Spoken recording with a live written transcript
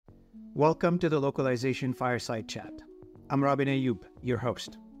Welcome to the Localization Fireside Chat. I'm Robin Ayub, your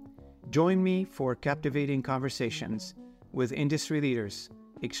host. Join me for captivating conversations with industry leaders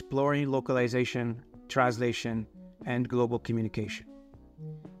exploring localization, translation, and global communication.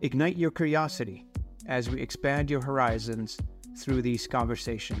 Ignite your curiosity as we expand your horizons through these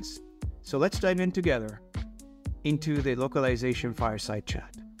conversations. So let's dive in together into the Localization Fireside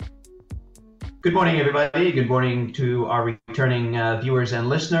Chat. Good morning, everybody. Good morning to our returning viewers and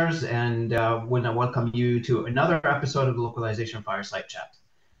listeners, and I want to welcome you to another episode of the Localization Fireside Chat.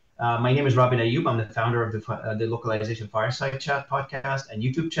 My name is Robin Ayub. I'm the founder of the Localization Fireside Chat podcast and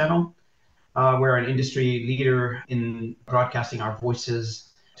YouTube channel. We're an industry leader in broadcasting our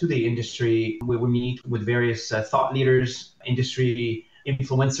voices to the industry. We meet with various thought leaders, industry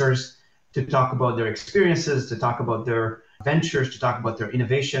influencers, to talk about their experiences, to talk about their ventures, to talk about their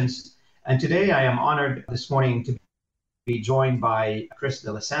innovations. And today I am honored this morning to be joined by Chris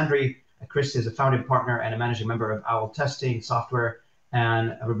Dalessandri. Chris is a founding partner and a managing member of Owl Testing Software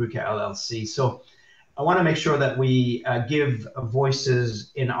and Rubrica LLC. So I want to make sure that we give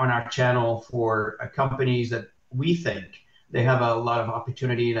voices on our channel for companies that we think they have a lot of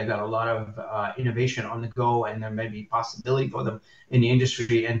opportunity, they got a lot of innovation on the go, and there may be possibility for them in the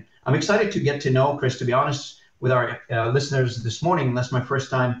industry. And I'm excited to get to know Chris. To be honest with our listeners this morning, that's my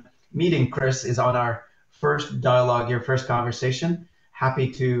first time meeting Chris, is on our first dialogue here, first conversation.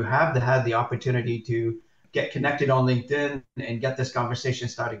 Happy to have had the opportunity to get connected on LinkedIn and get this conversation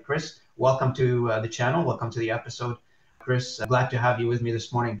started. Chris, welcome to the channel. Welcome to the episode. Chris, glad to have you with me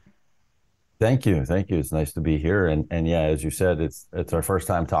this morning. Thank you. It's nice to be here. And yeah, as you said, it's our first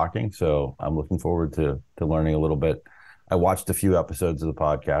time talking. So I'm looking forward to learning a little bit. I watched a few episodes of the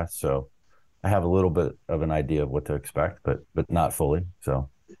podcast, so I have a little bit of an idea of what to expect, but not fully. So.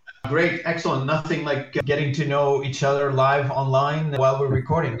 Great, excellent. Nothing like getting to know each other live online while we're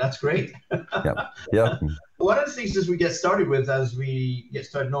recording. That's great. Yep. One of the things as we get started with, as we get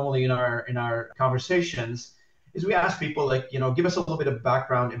started normally in our conversations, is we ask people, like, give us a little bit of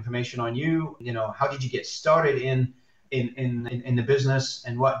background information on you. How did you get started in the business,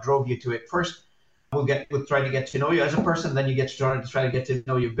 and what drove you to it? First, we'll try to get to know you as a person. Then you get started to try to get to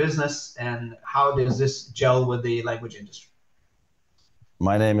know your business, and how does this gel with the language industry?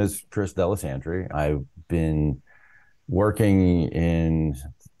 My name is Chris Dalessandri. I've been working in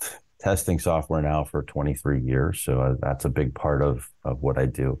testing software now for 23 years, so that's a big part of what I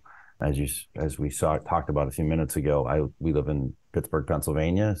do. As we talked about a few minutes ago, we live in Pittsburgh,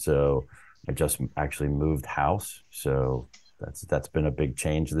 Pennsylvania, so I just actually moved house. So that's been a big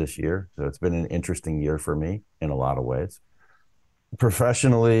change this year. So it's been an interesting year for me in a lot of ways.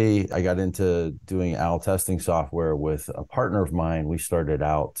 Professionally, I got into doing Owl testing software with a partner of mine. We started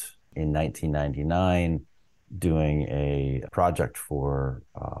out in 1999 doing a project for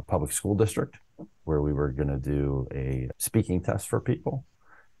a public school district where we were going to do a speaking test for people.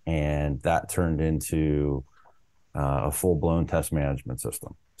 And that turned into a full-blown test management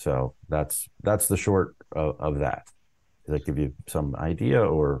system. So that's the short of that. Does that give you some idea,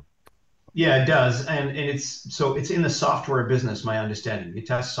 or? Yeah, it does. And it's in the software business, my understanding. You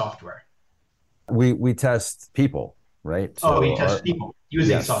test software. We test people, right? So we test people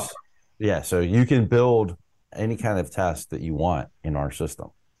using software. Yeah, so you can build any kind of test that you want in our system.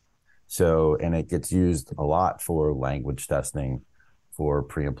 So, and it gets used a lot for language testing, for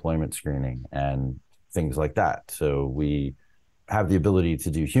pre-employment screening, and things like that. So we have the ability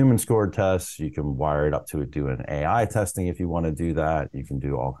to do human scored tests. You can wire it up to do an AI testing if you want to do that. You can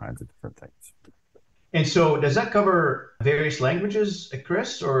do all kinds of different things. And so does that cover various languages,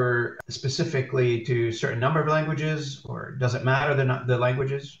 Chris, or specifically to a certain number of languages, or does it matter the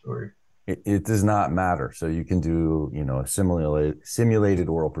languages? Or it does not matter. So you can do, a simulated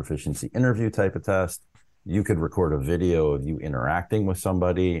oral proficiency interview type of test. You could record a video of you interacting with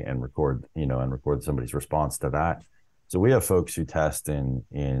somebody and record somebody's response to that. So we have folks who test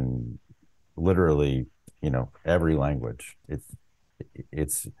in literally, every language.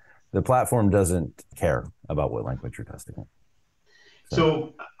 It's the platform doesn't care about what language you're testing in.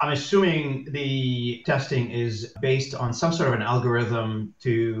 So I'm assuming the testing is based on some sort of an algorithm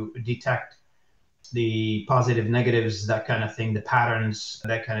to detect the positive, negatives, that kind of thing, the patterns,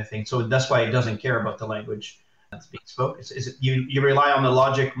 that kind of thing. So that's why it doesn't care about the language that's being spoken. Is it you rely on the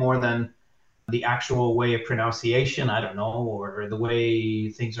logic more than the actual way of pronunciation? I don't know, or the way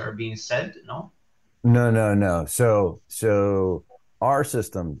things are being said? No. So our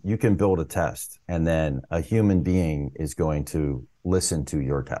system, you can build a test, and then a human being is going to listen to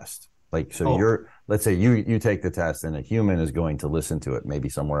your test. Let's say you take the test, and a human is going to listen to it, maybe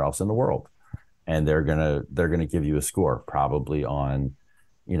somewhere else in the world, and they're gonna give you a score, probably on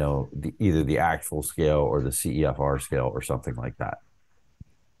either the actual scale or the CEFR scale or something like that.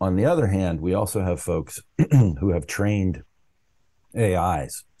 On the other hand, we also have folks who have trained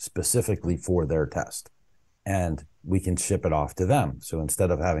AIs specifically for their test, and we can ship it off to them. So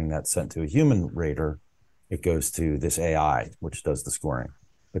instead of having that sent to a human rater, it goes to this AI, which does the scoring.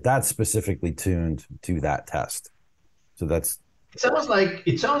 But that's specifically tuned to that test. So that's It sounds like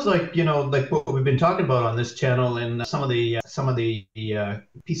like what we've been talking about on this channel, and some of the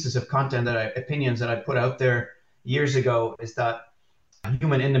pieces of content opinions that I put out there years ago, is that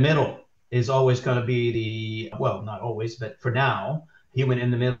human in the middle is always going to be well, not always, but for now, human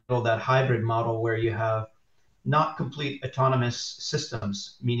in the middle, that hybrid model where you have not complete autonomous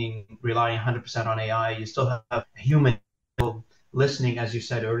systems, meaning relying 100% on AI. You still have human listening, as you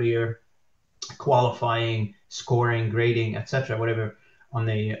said earlier, qualifying, scoring, grading, etc., whatever on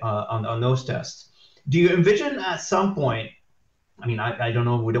the on those tests. Do you envision at some point? I mean, I don't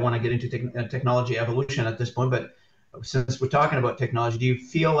know. We don't want to get into technology evolution at this point, but since we're talking about technology, do you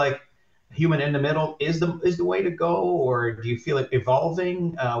feel like human in the middle is the way to go, or do you feel it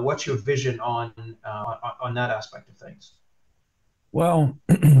evolving? What's your vision on that aspect of things? Well,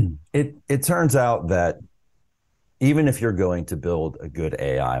 it turns out that even if you're going to build a good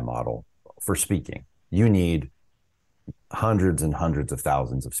AI model for speaking, you need hundreds and hundreds of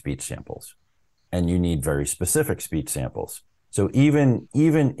thousands of speech samples, and you need very specific speech samples. So even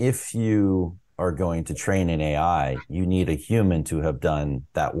if you are going to train an AI, you need a human to have done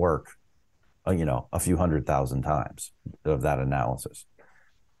that work, a few 100,000 times of that analysis.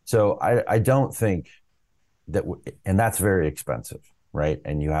 So I don't think that, and that's very expensive, right?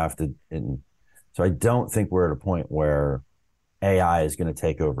 And you have to, so I don't think we're at a point where AI is going to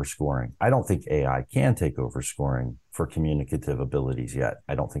take over scoring. I don't think AI can take over scoring for communicative abilities yet.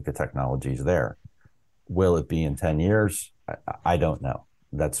 I don't think the technology is there. Will it be in 10 years? I don't know.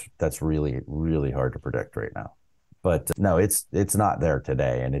 That's really, really hard to predict right now. But no, it's not there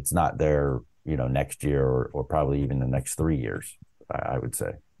today, and it's not there, next year or probably even the next 3 years, I would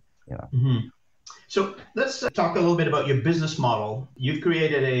say. Mm-hmm. So let's talk a little bit about your business model. You've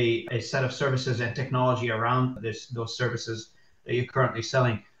created a set of services and technology around those services that you're currently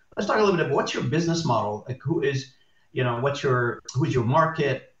selling. Let's talk a little bit about what's your business model? Like who's your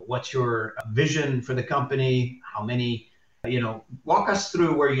market? What's your vision for the company? How many, walk us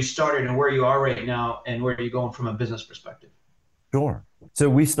through where you started and where you are right now and where you're going from a business perspective. Sure. So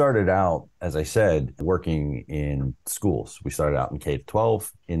we started out, as I said, working in schools. We started out in K-12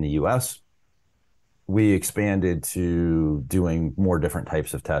 in the US. We expanded to doing more different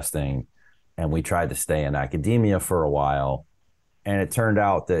types of testing, and we tried to stay in academia for a while. And it turned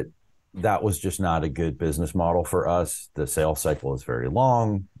out that was just not a good business model for us. The sales cycle is very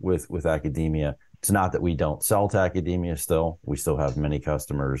long with academia. It's not that we don't sell to academia still. We still have many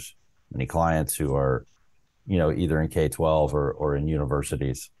customers, many clients who are, either in K-12 or in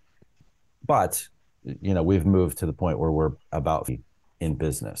universities. But, we've moved to the point where we're about in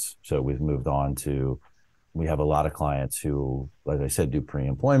business. So we've moved on to, we have a lot of clients who, like I said, do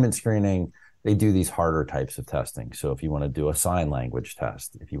pre-employment screening. They do these harder types of testing. So if you want to do a sign language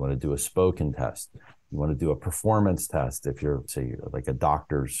test, if you want to do a spoken test, you want to do a performance test, if you're, say, like a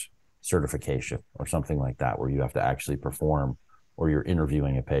doctor's certification or something like that, where you have to actually perform, or you're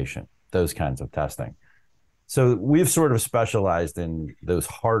interviewing a patient, those kinds of testing. So we've sort of specialized in those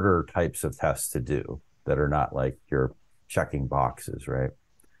harder types of tests to do that are not like you're checking boxes, right?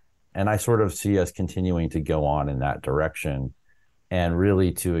 And I sort of see us continuing to go on in that direction, and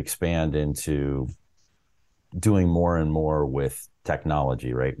really to expand into doing more and more with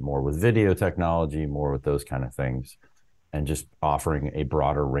technology, right? More with video technology, more with those kind of things, and just offering a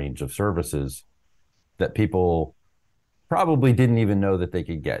broader range of services that people probably didn't even know that they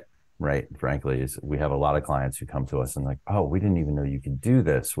could get, right? Frankly, we have a lot of clients who come to us and like, oh, we didn't even know you could do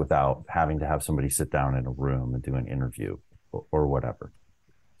this without having to have somebody sit down in a room and do an interview or whatever.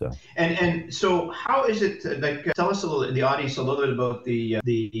 So. And so how is it, tell us the audience a little bit about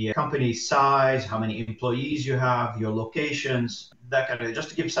the company size, how many employees you have, your locations, that kind of thing, just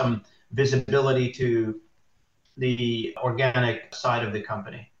to give some visibility to the organic side of the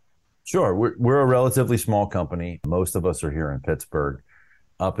company. Sure. We're a relatively small company. Most of us are here in Pittsburgh.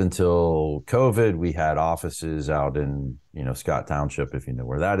 Up until COVID, we had offices out in, Scott Township, if you know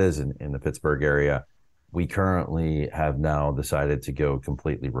where that is, in the Pittsburgh area. We currently have now decided to go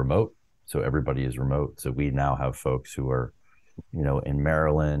completely remote. So everybody is remote. So we now have folks who are, in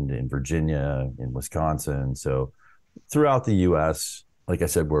Maryland, in Virginia, in Wisconsin. So throughout the US, like I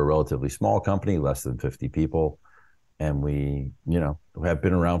said, we're a relatively small company, less than 50 people. And we, have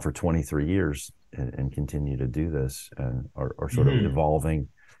been around for 23 years and continue to do this, and are sort of evolving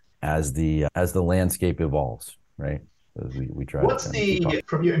as the landscape evolves, right? We try to What's kind of keep up. the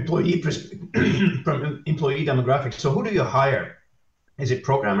from your employee from employee demographics? So who do you hire? Is it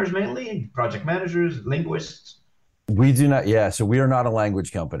programmers mainly, project managers, linguists? We do not, yeah. So we are not a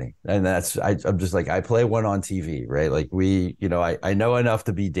language company, and I'm just like, I play one on TV, right? Like I know enough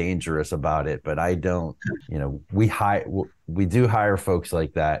to be dangerous about it, but I don't. We do hire folks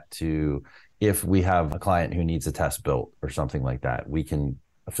like that to, if we have a client who needs a test built or something like that, we can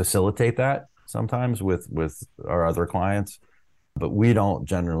facilitate that sometimes with our other clients, but we don't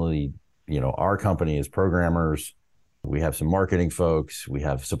generally. Our company is programmers. We have some marketing folks. We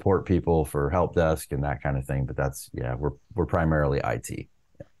have support people for help desk and that kind of thing. But we're primarily IT.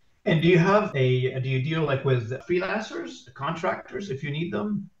 And do you deal like with freelancers, contractors if you need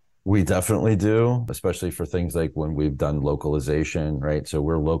them? We definitely do, especially for things like when we've done localization, right? So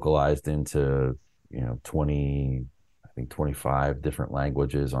we're localized into, 20, I think 25 different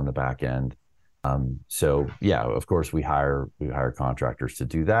languages on the back end. So yeah, of course we hire contractors to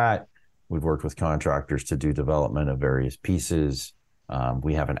do that. We've worked with contractors to do development of various pieces.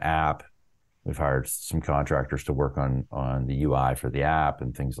 We have an app. We've hired some contractors to work on the UI for the app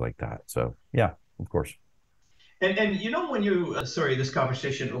and things like that. So yeah, of course. And when you sorry, this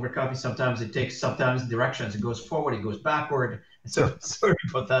conversation over coffee, sometimes directions. It goes forward, it goes backward. So Sure. sorry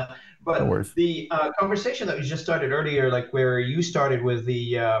about that. No But worries. the conversation that we just started earlier, like where you started with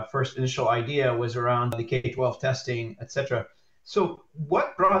the first initial idea, was around the K-12 testing, etc. So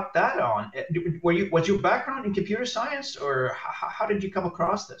what brought that on? Was your background in computer science, or how did you come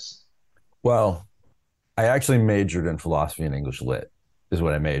across this? Well, I actually majored in philosophy and English lit is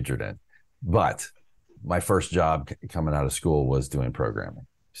what I majored in. But my first job coming out of school was doing programming.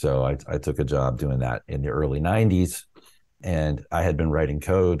 So I took a job doing that in the early 90s. And I had been writing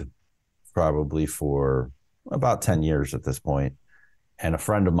code probably for about 10 years at this point. And a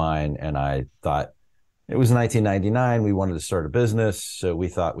friend of mine and I thought, it was 1999. We wanted to start a business. So we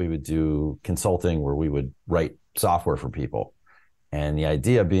thought we would do consulting where we would write software for people. And the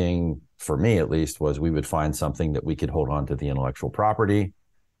idea being, for me at least, was we would find something that we could hold on to the intellectual property,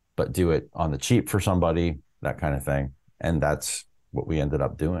 but do it on the cheap for somebody, that kind of thing. And that's what we ended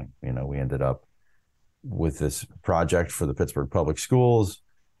up doing. We ended up with this project for the Pittsburgh Public Schools.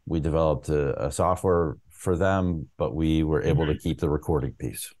 We developed a software for them, but we were able to keep the recording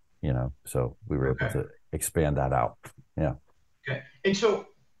piece, so we were able to expand that out. Yeah. Okay. And so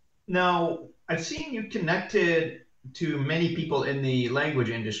now I've seen you connected to many people in the language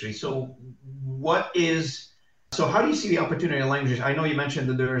industry. So how do you see the opportunity in languages? I know you mentioned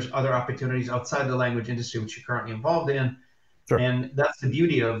that there's other opportunities outside the language industry, which you're currently involved in. Sure. And that's the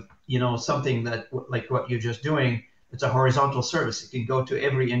beauty of, something that like what you're just doing. It's a horizontal service. It can go to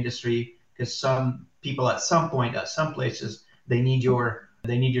every industry because some people at some point, at some places, they need your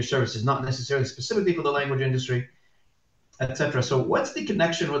services, not necessarily specifically for the language industry, etc. So what's the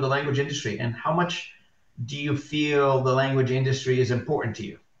connection with the language industry, and how much do you feel the language industry is important to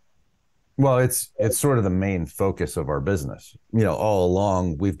you? Well, it's sort of the main focus of our business. All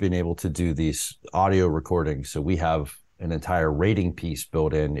along we've been able to do these audio recordings. So we have an entire rating piece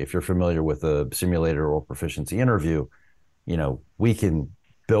built in. If you're familiar with a simulator or proficiency interview, we can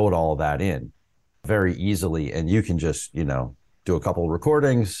build all that in very easily. And you can just, do a couple of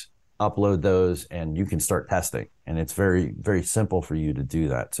recordings, upload those, and you can start testing. And it's very, very simple for you to do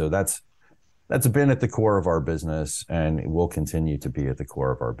that. So that's been at the core of our business, and it will continue to be at the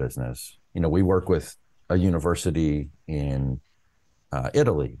core of our business. We work with a university in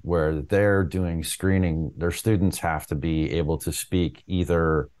Italy where they're doing screening. Their students have to be able to speak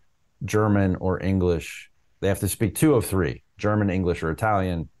either German or English. They have to speak two of three, German, English, or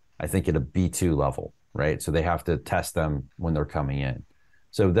Italian, I think at a B2 level, right? So they have to test them when they're coming in.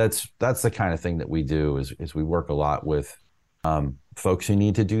 So that's the kind of thing that we do is we work a lot with folks who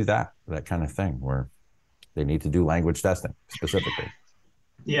need to do that kind of thing where they need to do language testing specifically.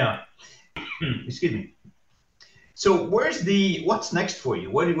 Yeah. Excuse me. So what's next for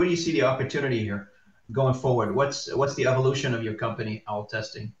you? Where do you see the opportunity here going forward? What's the evolution of your company, Owl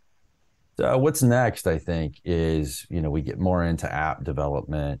Testing? So what's next, I think, is, we get more into app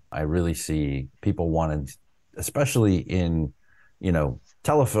development. I really see people wanting, especially in,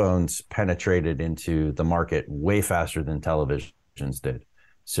 telephones penetrated into the market way faster than televisions did.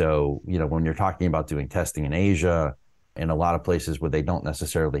 So, when you're talking about doing testing in Asia, in a lot of places where they don't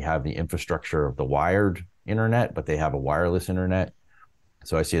necessarily have the infrastructure of the wired internet, but they have a wireless internet.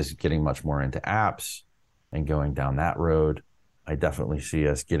 So I see us getting much more into apps and going down that road. I definitely see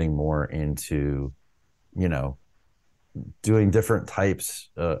us getting more into, doing different types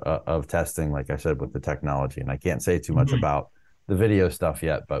of testing, like I said, with the technology. And I can't say too much about the video stuff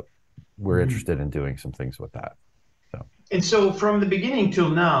yet, but we're Mhm. interested in doing some things with that. So. And so from the beginning till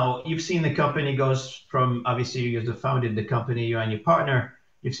now, you've seen the company goes from, obviously you have founded the company, you and your partner,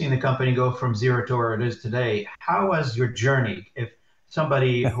 you've seen the company go from zero to where it is today. How was your journey? If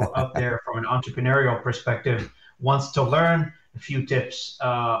somebody who out there from an entrepreneurial perspective wants to learn a few tips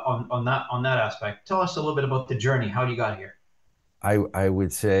on that aspect, tell us a little bit about the journey, how you got here. I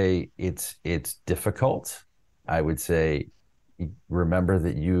would say it's difficult. I would say remember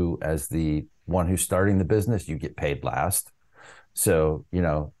that you, as the one who's starting the business, you get paid last. So,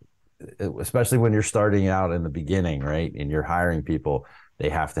 especially when you're starting out in the beginning, right? And you're hiring people, they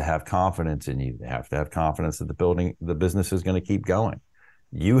have to have confidence in you. They have to have confidence that the business is going to keep going.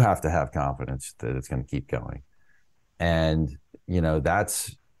 You have to have confidence that it's going to keep going. And,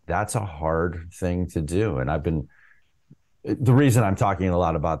 that's a hard thing to do. And the reason I'm talking a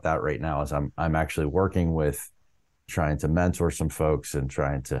lot about that right now is I'm actually working with trying to mentor some folks and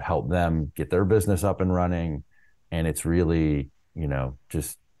trying to help them get their business up and running. And it's really,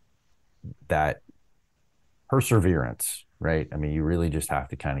 just that perseverance, right? I mean, you really just have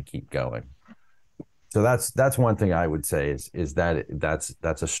to kind of keep going. So that's one thing I would say is that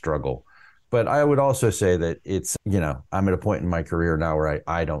that's a struggle. But I would also say that it's, I'm at a point in my career now where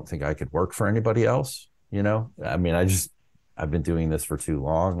I don't think I could work for anybody else. I mean, I've been doing this for too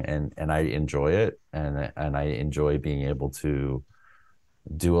long, and I enjoy it, and I enjoy being able to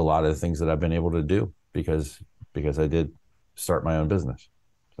do a lot of the things that I've been able to do because I did start my own business.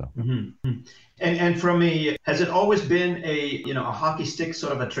 So. Mm-hmm. And from has it always been a hockey stick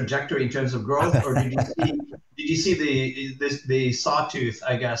sort of a trajectory in terms of growth, or did you see the sawtooth,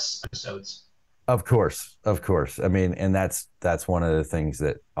 I guess, episodes? Of course. I mean, and that's one of the things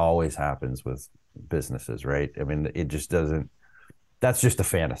that always happens with businesses, right? I mean, it just doesn't. That's just a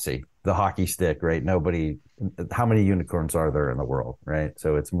fantasy. The hockey stick, right? How many unicorns are there in the world, right?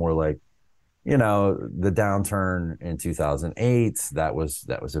 So it's more like, the downturn in 2008, that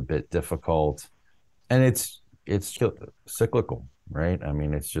was a bit difficult, and it's cyclical, right? I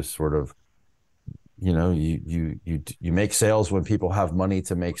mean, it's just sort of, you make sales when people have money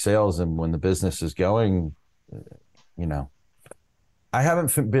to make sales, and when the business is going, I haven't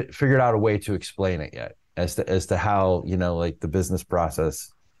figured out a way to explain it yet as to how, like the business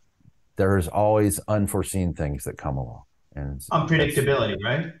process, there's always unforeseen things that come along, and Unpredictability,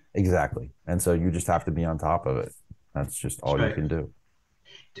 right? Exactly. And so you just have to be on top of it. That's just all you can do.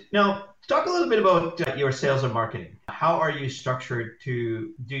 Now, talk a little bit about your sales and marketing. How are you structured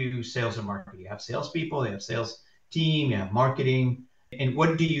to do sales and marketing? You have salespeople, you have sales team, you have marketing. And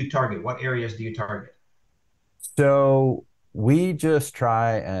what do you target? What areas do you target? So we just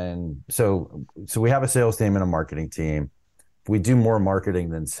try so we have a sales team and a marketing team. We do more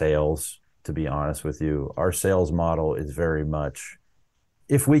marketing than sales, to be honest with you. Our sales model is very much,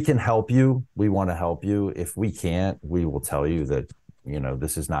 if we can help you, we want to help you. If we can't, we will tell you that,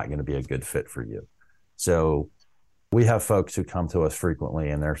 this is not going to be a good fit for you. So we have folks who come to us frequently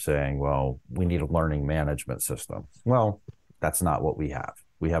and they're saying, well, we need a learning management system. Well, that's not what we have.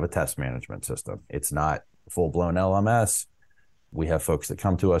 We have a test management system. It's not full-blown LMS. We have folks that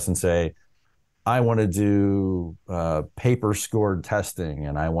come to us and say, I want to do paper scored testing,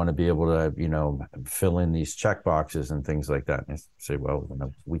 and I want to be able to, fill in these check boxes and things like that. And I say, well,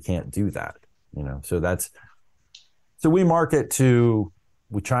 we can't do that, So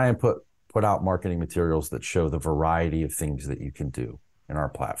we try and put out marketing materials that show the variety of things that you can do in our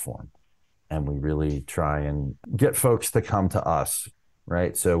platform. And we really try and get folks to come to us,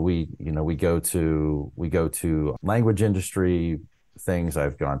 right? So we go to language industry things.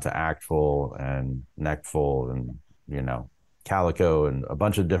 I've gone to Actful and Neckful and, Calico and a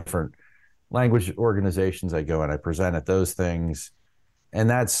bunch of different language organizations. I go and I present at those things. And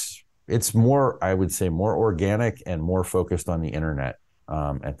it's more, I would say, more organic and more focused on the internet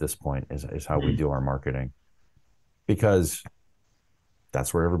at this point is how we do our marketing, because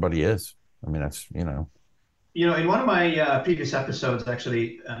that's where everybody is. I mean, that's, In one of my previous episodes,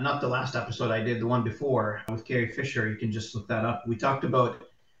 actually, not the last episode I did, the one before with Carrie Fisher, you can just look that up. We talked about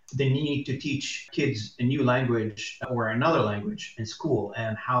the need to teach kids a new language or another language in school,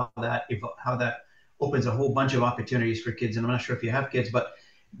 and how that opens a whole bunch of opportunities for kids. And I'm not sure if you have kids, but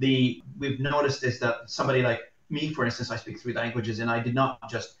we've noticed is that somebody like me, for instance, I speak 3 languages, and I did not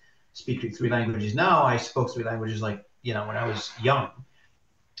just speak 3 languages. Now I spoke 3 languages when I was young,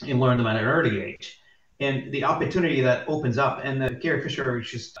 and learned them at an early age. And the opportunity that opens up, and the Carrie Fisher,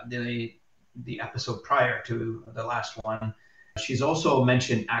 which is the episode prior to the last one, she's also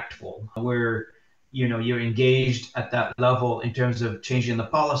mentioned Actful, where you're engaged at that level in terms of changing the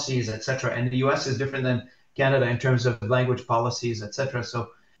policies, etc. And the U.S. is different than Canada in terms of language policies, etc. So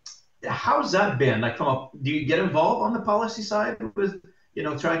how's that been? Like, do you get involved on the policy side with,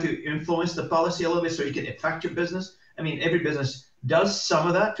 trying to influence the policy a little bit so you can affect your business? I mean, every business does some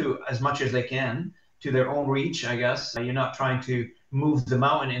of that to as much as they can to their own reach, I guess. You're not trying to move the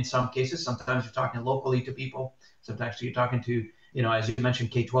mountain in some cases. Sometimes you're talking locally to people. Sometimes you're talking to, as you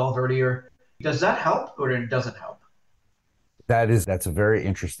mentioned, K-12 earlier. Does that help or it doesn't help? That's a very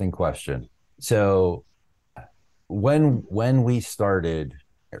interesting question. So when we started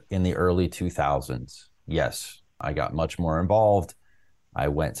in the early 2000s, yes, I got much more involved. I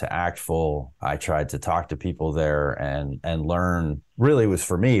went to ACTFL. I tried to talk to people there and learn. Really,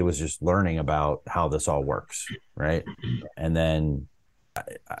 for me, it was just learning about how this all works, right? And then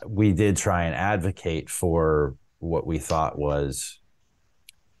we did try and advocate for what we thought was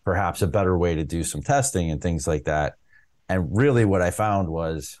perhaps a better way to do some testing and things like that. And really what I found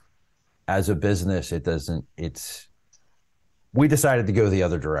was, as a business, we decided to go the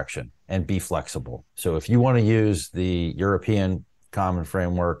other direction and be flexible. So if you want to use the European Common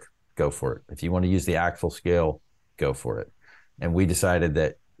Framework, go for it. If you want to use the ACTFL scale, go for it. And we decided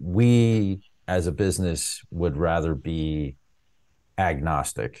that we, as a business, would rather be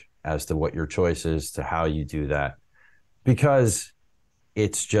agnostic as to what your choice is, to how you do that, because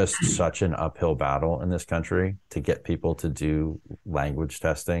it's just such an uphill battle in this country to get people to do language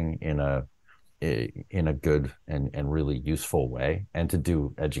testing in a good and really useful way, and to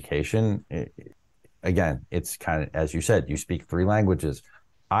do education. Again, it's kind of, as you said, you speak 3 languages.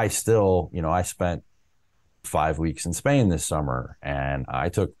 I still, I spent 5 weeks in Spain this summer, and I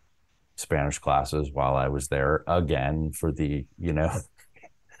took Spanish classes while I was there again for the,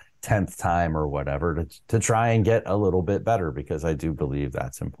 10th time or whatever, to try and get a little bit better, because I do believe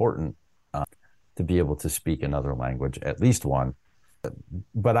that's important, to be able to speak another language, at least one.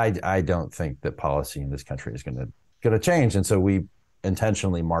 But I don't think that policy in this country is going to change. And so we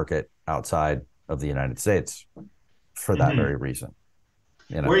intentionally market outside of the United States for that very reason.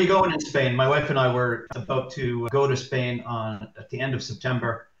 Where are you going in Spain? My wife and I were about to go to Spain at the end of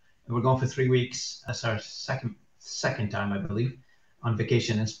September, and we're going for 3 weeks. That's our second time, I believe, on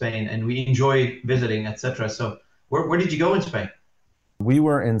vacation in Spain, and we enjoy visiting, etc. So where did you go in Spain? We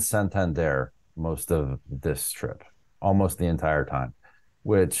were in Santander most of this trip, almost the entire time,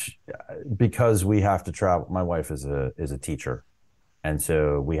 which, because we have to travel, my wife is a teacher, and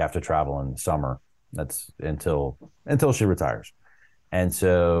so we have to travel in the summer. That's until she retires. And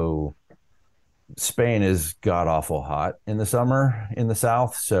so Spain is god awful hot in the summer in the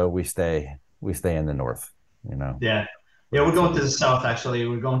south, so we stay in the north, Yeah. Yeah, we're going to the south, actually.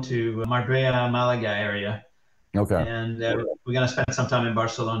 We're going to Marbella, Malaga area. Okay. And we're going to spend some time in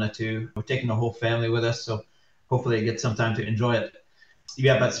Barcelona too. We're taking the whole family with us, so hopefully I get some time to enjoy it.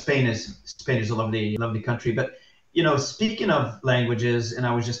 Yeah, but Spain is a lovely, lovely country. But, speaking of languages, and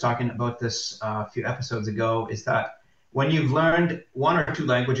I was just talking about this a few episodes ago, is that when you've learned 1 or 2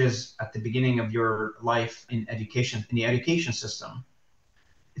 languages at the beginning of your life in the education system,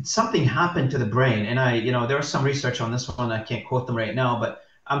 something happened to the brain. And there was some research on this one. I can't quote them right now, but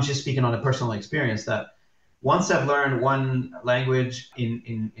I'm just speaking on a personal experience that once I've learned 1 language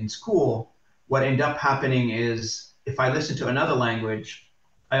in school, what ended up happening is, if I listen to another language,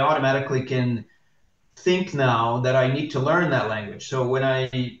 I automatically can think now that I need to learn that language. So when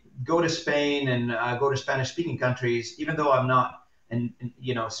I go to Spain and I go to Spanish-speaking countries, even though I'm not,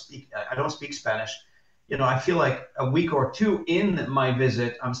 I don't speak Spanish, I feel like a week or 2 in my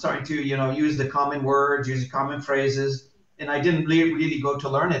visit, I'm starting to, use the common words, use the common phrases, and I didn't really go to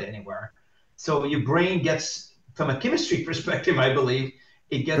learn it anywhere. So your brain gets, from a chemistry perspective, I believe,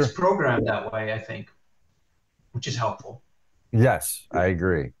 it gets programmed that way, I think, which is helpful. Yes, I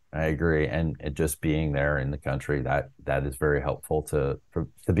agree. And it just being there in the country, that is very helpful to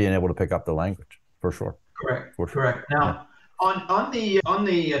being able to pick up the language, for sure. Correct. Correct. Now, on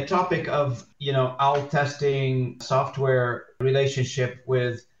the topic of OWL testing software relationship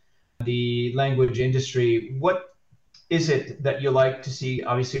with the language industry, what is it that you like to see?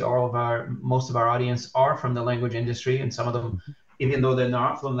 Obviously, most of our audience are from the language industry, and some of them, even though they're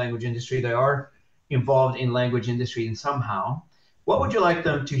not from the language industry, they are involved in language industry in somehow. What would you like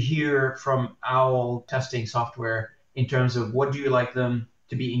them to hear from OWL testing software in terms of what do you like them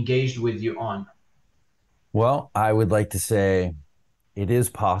to be engaged with you on? Well, I would like to say it is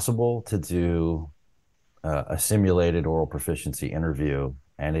possible to do a simulated oral proficiency interview,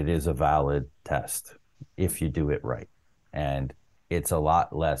 and it is a valid test if you do it right. And it's a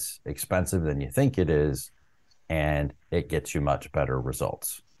lot less expensive than you think it is, and it gets you much better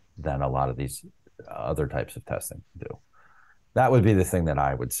results than a lot of these other types of testing do. That would be the thing that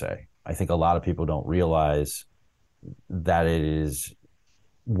I would say. I think a lot of people don't realize that it is,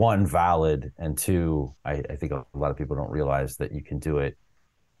 one, valid, and two, I think a lot of people don't realize that you can do it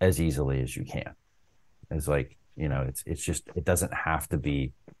as easily as you can. It's like, it's just, it doesn't have to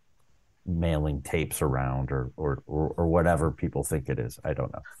be mailing tapes around or whatever people think it is. I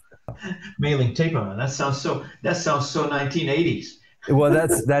don't know. Mailing tape around. That sounds so 1980s. Well,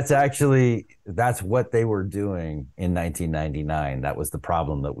 that's what they were doing in 1999. That was the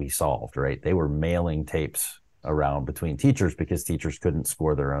problem that we solved, right? They were mailing tapes around between teachers because teachers couldn't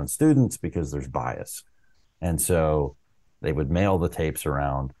score their own students because there's bias. And so they would mail the tapes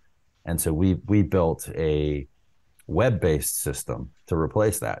around. And so we built a web-based system to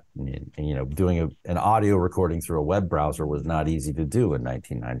replace that. And, doing an audio recording through a web browser was not easy to do in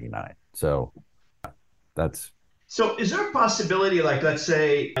 1999. So that's. So is there a possibility, like, let's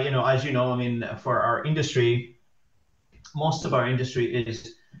say, as you know, I mean, for our industry, most of our industry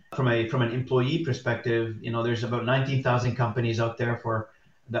is from an employee perspective, there's about 19,000 companies out there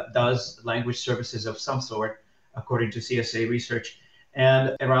that does language services of some sort, according to CSA research,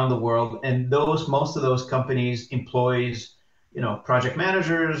 and around the world. And most of those companies employs, project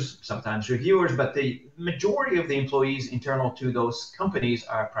managers, sometimes reviewers, but the majority of the employees internal to those companies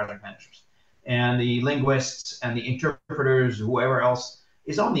are project managers. And the linguists and the interpreters, whoever else,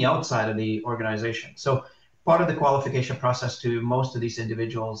 is on the outside of the organization. So part of the qualification process to most of these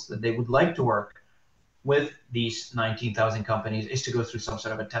individuals that they would like to work with these 19,000 companies is to go through some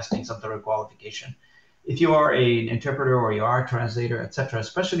sort of a testing, some sort of qualification. If you are an interpreter or you are a translator, etc.,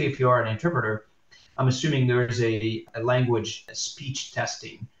 especially if you are an interpreter, I'm assuming there's a language speech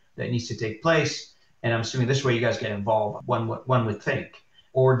testing that needs to take place. And I'm assuming this way you guys get involved, one would think.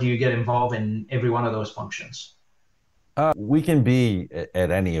 Or do you get involved in every one of those functions? We can be at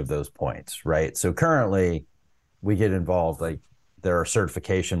any of those points, right? So currently we get involved, like there are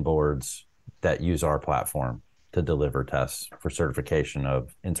certification boards that use our platform to deliver tests for certification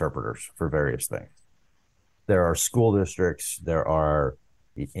of interpreters for various things. There are school districts, there are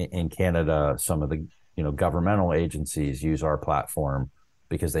in Canada, some of the governmental agencies use our platform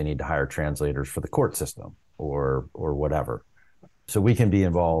because they need to hire translators for the court system or whatever. So we can be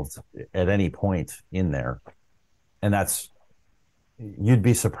involved at any point in there. And you'd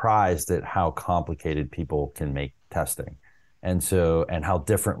be surprised at how complicated people can make testing. And how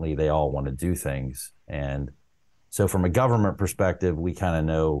differently they all want to do things. And so from a government perspective, we kind of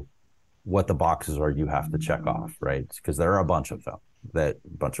know what the boxes are you have to check off, right? Because there are a bunch of them, a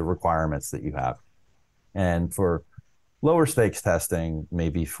bunch of requirements that you have. And for lower stakes testing,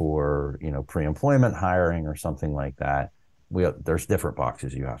 maybe for, pre-employment hiring or something like that, there's different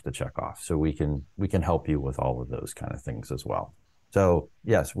boxes you have to check off. So we can help you with all of those kind of things as well. So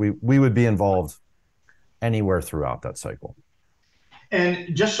yes, we would be involved anywhere throughout that cycle.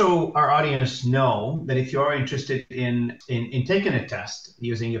 And just so our audience know that if you're interested in taking a test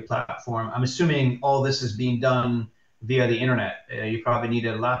using your platform, I'm assuming all this is being done via the internet. You probably need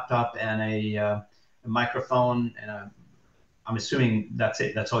a laptop and a microphone, and I'm assuming that's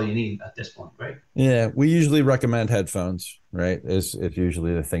it. That's all you need at this point, right? Yeah, we usually recommend headphones, right? It's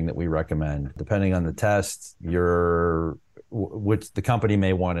usually the thing that we recommend. Depending on the test, which the company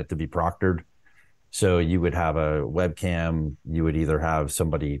may want it to be proctored. So you would have a webcam, you would either have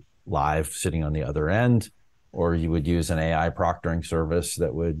somebody live sitting on the other end, or you would use an AI proctoring service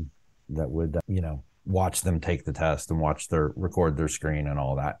that would watch them take the test and record their screen and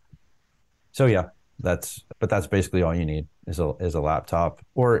all that. So yeah, that's basically all you need is a laptop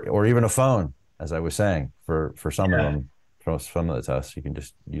or even a phone, as I was saying, for some of them, for some of the tests, you can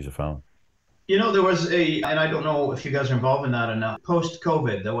just use a phone. There was and I don't know if you guys are involved in that or not,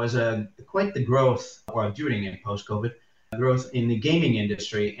 post-COVID, there was quite the growth, or during and post-COVID, growth in the gaming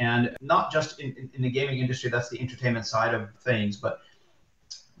industry. And not just in the gaming industry, that's the entertainment side of things, but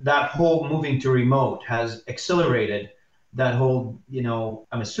that whole moving to remote has accelerated that whole,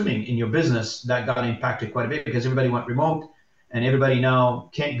 I'm assuming in your business that got impacted quite a bit because everybody went remote and everybody now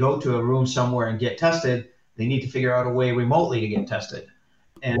can't go to a room somewhere and get tested. They need to figure out a way remotely to get tested.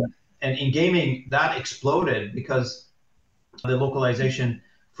 And in gaming, that exploded because the localization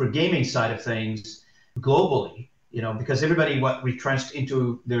for gaming side of things globally, because everybody retrenched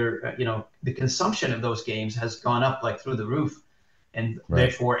into their, the consumption of those games has gone up like through the roof, and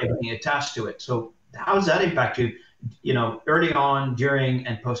therefore everything attached to it. So how does that impact you, early on, during,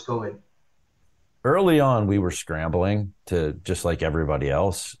 and post-COVID? Early on, we were scrambling to just like everybody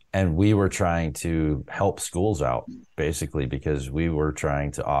else, and we were trying to help schools out, basically, because we were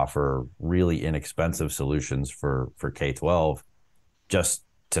trying to offer really inexpensive solutions for K-12 just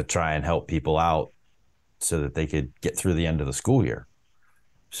to try and help people out so that they could get through the end of the school year.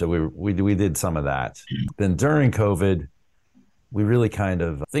 So we did some of that. Then during COVID, we really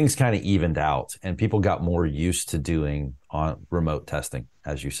things kind of evened out and people got more used to doing on remote testing,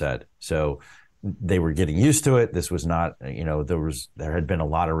 as you said. So they were getting used to it. This was not, there had been a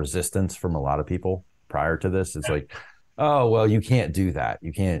lot of resistance from a lot of people prior to this. It's like, oh, well, you can't do that.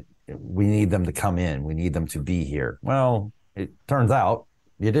 We need them to come in. We need them to be here. Well, it turns out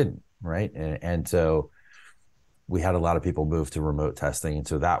you didn't, right? And so we had a lot of people move to remote testing. And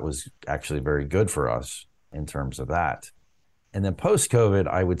so that was actually very good for us in terms of that. And then post-COVID,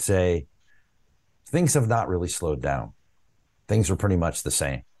 I would say things have not really slowed down. Things are pretty much the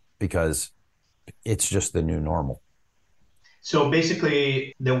same because it's just the new normal. So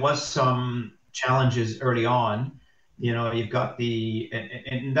basically, there was some challenges early on. You've got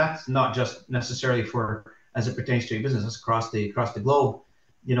and that's not just necessarily for as it pertains to your business, it's across the globe.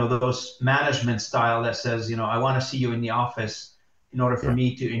 Those management style that says, I want to see you in the office in order for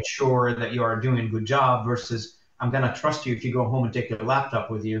me to ensure that you are doing a good job versus I'm going to trust you if you go home and take your laptop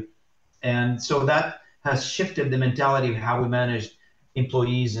with you. And so that has shifted the mentality of how we manage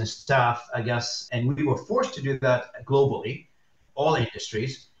employees and staff, I guess. And we were forced to do that globally, all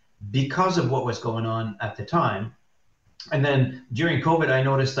industries, because of what was going on at the time. And then during COVID, I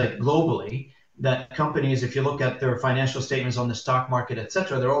noticed that globally, that companies, if you look at their financial statements on the stock market, et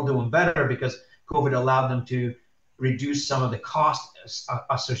cetera, they're all doing better because COVID allowed them to reduce some of the costs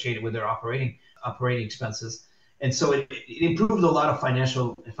associated with their operating expenses. And so it improved a lot of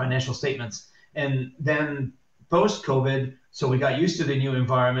financial statements. And then post-COVID, so we got used to the new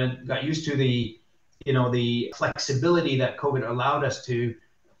environment, got used to the flexibility that COVID allowed us to,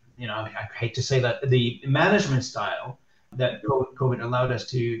 I hate to say that, the management style that COVID allowed us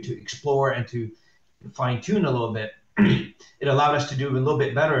to explore and to fine tune a little bit. It allowed us to do a little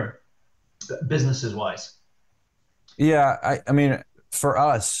bit better businesses wise. Yeah, I mean, for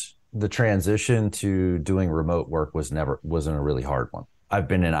us, the transition to doing remote work wasn't a really hard one. I've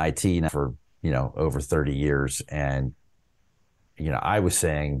been in IT now for, over 30 years. And, I was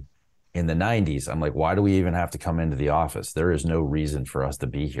saying in the 90s, I'm like, why do we even have to come into the office? There is no reason for us to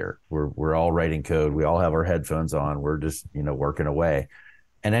be here. We're all writing code. We all have our headphones on. We're just, working away.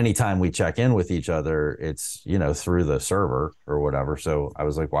 And anytime we check in with each other, it's, through the server or whatever. So I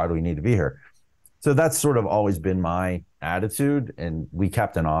was like, why do we need to be here? So that's sort of always been my attitude. And we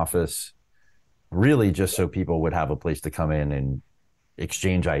kept an office really just so people would have a place to come in and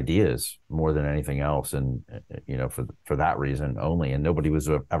exchange ideas more than anything else. And, for that reason only. And nobody was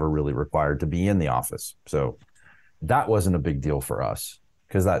ever really required to be in the office. So that wasn't a big deal for us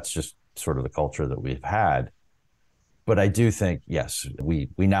because that's just sort of the culture that we've had. But I do think, yes, we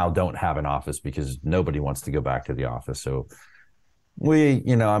now don't have an office because nobody wants to go back to the office. So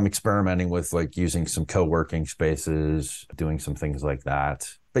I'm experimenting with like using some co-working spaces, doing some things like that.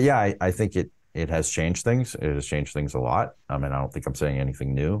 But yeah, I think it has changed things. It has changed things a lot. I mean, I don't think I'm saying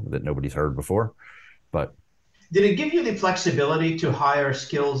anything new that nobody's heard before, but. Did it give you the flexibility to hire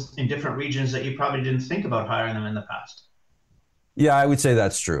skills in different regions that you probably didn't think about hiring them in the past? Yeah, I would say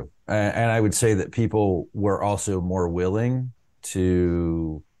that's true. And I would say that people were also more willing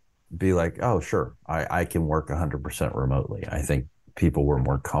to be like, oh, sure, I can work 100% remotely. I think people were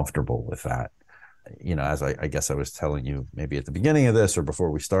more comfortable with that. As I guess I was telling you maybe at the beginning of this or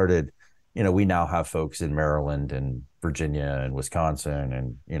before we started, we now have folks in Maryland and Virginia and Wisconsin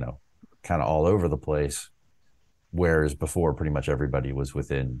and, kind of all over the place. Whereas before pretty much everybody was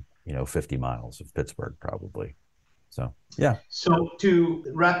within, 50 miles of Pittsburgh probably. So, yeah. So to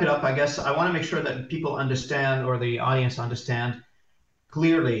wrap it up, I guess I want to make sure that people understand or the audience understand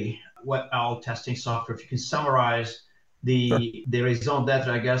clearly what OWL testing software, if you can summarize the raison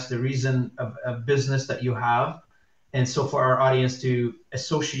d'etre, I guess, the reason of business that you have. And so for our audience to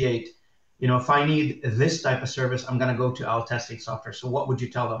associate, if I need this type of service, I'm going to go to OWL testing software. So what would you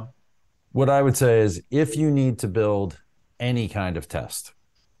tell them? What I would say is if you need to build any kind of test,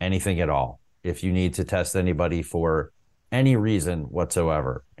 anything at all, if you need to test anybody for any reason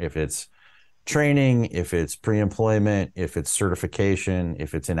whatsoever, if it's training, if it's pre-employment, if it's certification,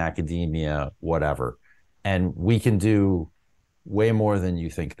 if it's in academia, whatever. And we can do way more than you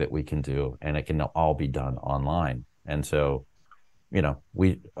think that we can do, and it can all be done online. And so, the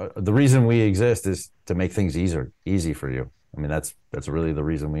reason we exist is to make things easy for you. I mean, that's really the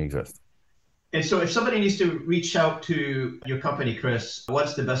reason we exist. And so if somebody needs to reach out to your company, Chris,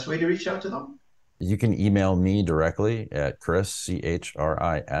 what's the best way to reach out to them? You can email me directly at Chris,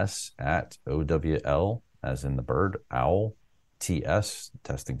 CHRIS, at OWL, as in the bird, OWL, TS,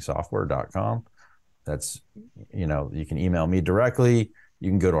 testingsoftware.com. That's, you can email me directly. You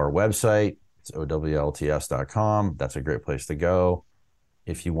can go to our website. It's OWLTS.com. That's a great place to go.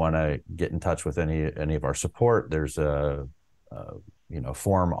 If you want to get in touch with any of our support, there's a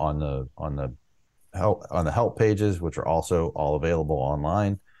form on the help pages, which are also all available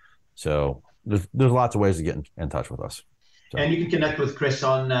online. So there's lots of ways to get in touch with us. So. And you can connect with Chris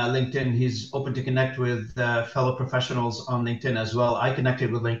on LinkedIn. He's open to connect with fellow professionals on LinkedIn as well. I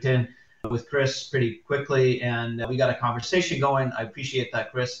connected with LinkedIn with Chris pretty quickly, and we got a conversation going. I appreciate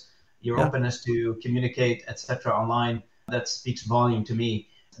that, Chris. Your openness to communicate, etc., online. That speaks volume to me.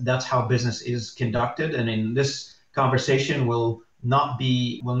 That's how business is conducted, and in this conversation will not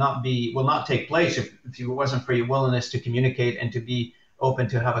take place if it wasn't for your willingness to communicate and to be open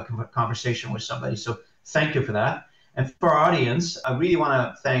to have a conversation with somebody. So thank you for that. And for our audience, I really want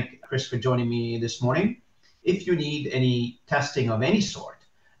to thank Chris for joining me this morning. If you need any testing of any sort,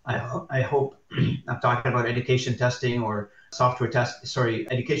 I hope I'm talking about education testing or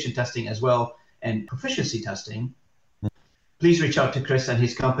education testing as well, and proficiency testing, please reach out to Chris and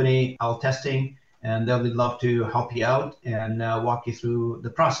his company, Owl Testing, and they'll love to help you out and walk you through the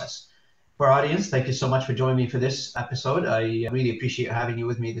process. For our audience, thank you so much for joining me for this episode. I really appreciate having you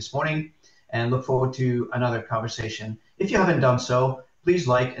with me this morning and look forward to another conversation. If you haven't done so, please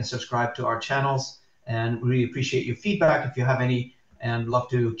like and subscribe to our channels, and really appreciate your feedback if you have any, and love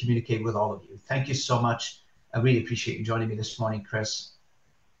to communicate with all of you. Thank you so much. I really appreciate you joining me this morning, Chris.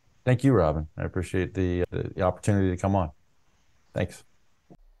 Thank you, Robin. I appreciate the opportunity to come on. Thanks.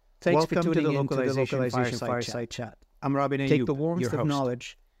 Thanks for tuning in to the Localization Fireside Chat. I'm Robin Ayub, take the warmth of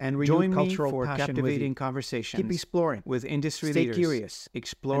knowledge and join me for captivating conversations. Keep exploring with industry leaders. Stay curious,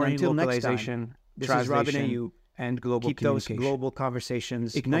 exploring localization, this is Robin Ayub, and global communication. Keep those global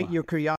conversations. Ignite your curiosity.